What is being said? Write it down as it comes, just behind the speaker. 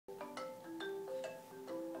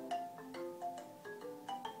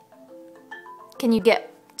Can you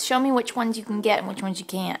show me which ones you can get and which ones you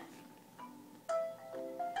can't.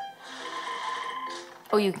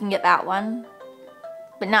 Oh, you can get that one,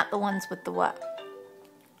 but not the ones with the what?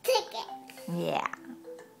 Ticket. Yeah.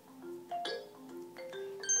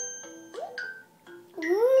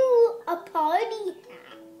 Ooh, a party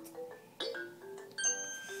hat.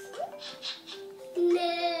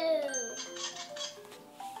 No.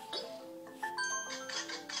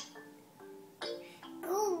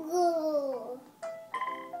 Google.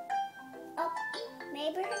 Oh,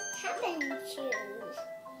 maybe her cabin shoes.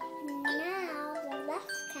 Now the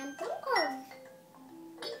left can off.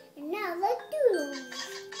 And now the doodles.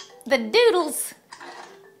 The doodles.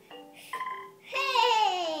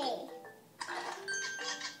 Hey!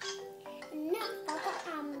 And now for the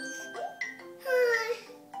arms. Huh?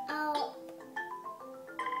 Oh.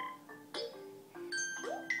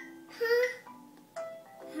 Huh?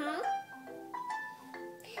 Huh?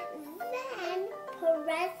 Then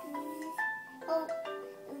press. Oh.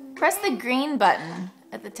 Press the green button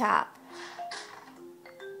at the top.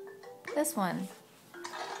 This one.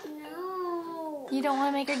 No. You don't want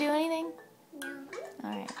to make her do anything? No. All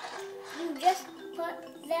right. You just put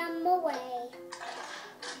them away.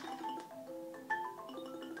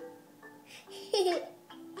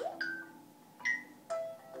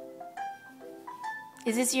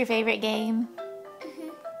 Is this your favorite game?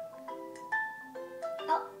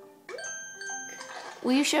 Oh.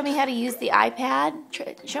 Will you show me how to use the iPad?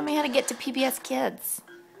 Show me how to get to PBS Kids.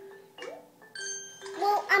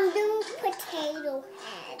 Well, I'm doing potato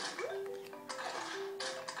head.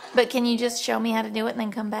 But can you just show me how to do it and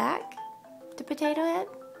then come back to Potato Head?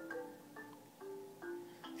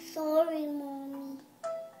 Sorry, Mommy.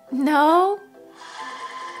 No?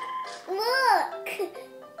 Look!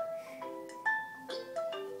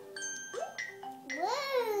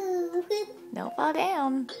 Whoa! Don't fall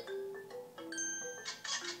down.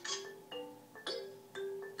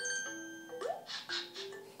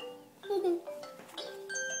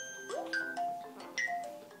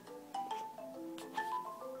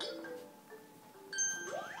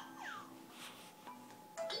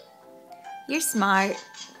 You're smart.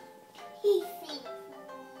 He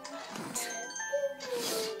thinks.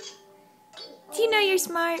 Do you know you're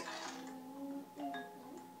smart?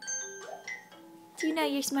 Do you know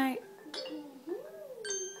you're smart?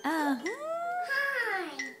 Uh-huh.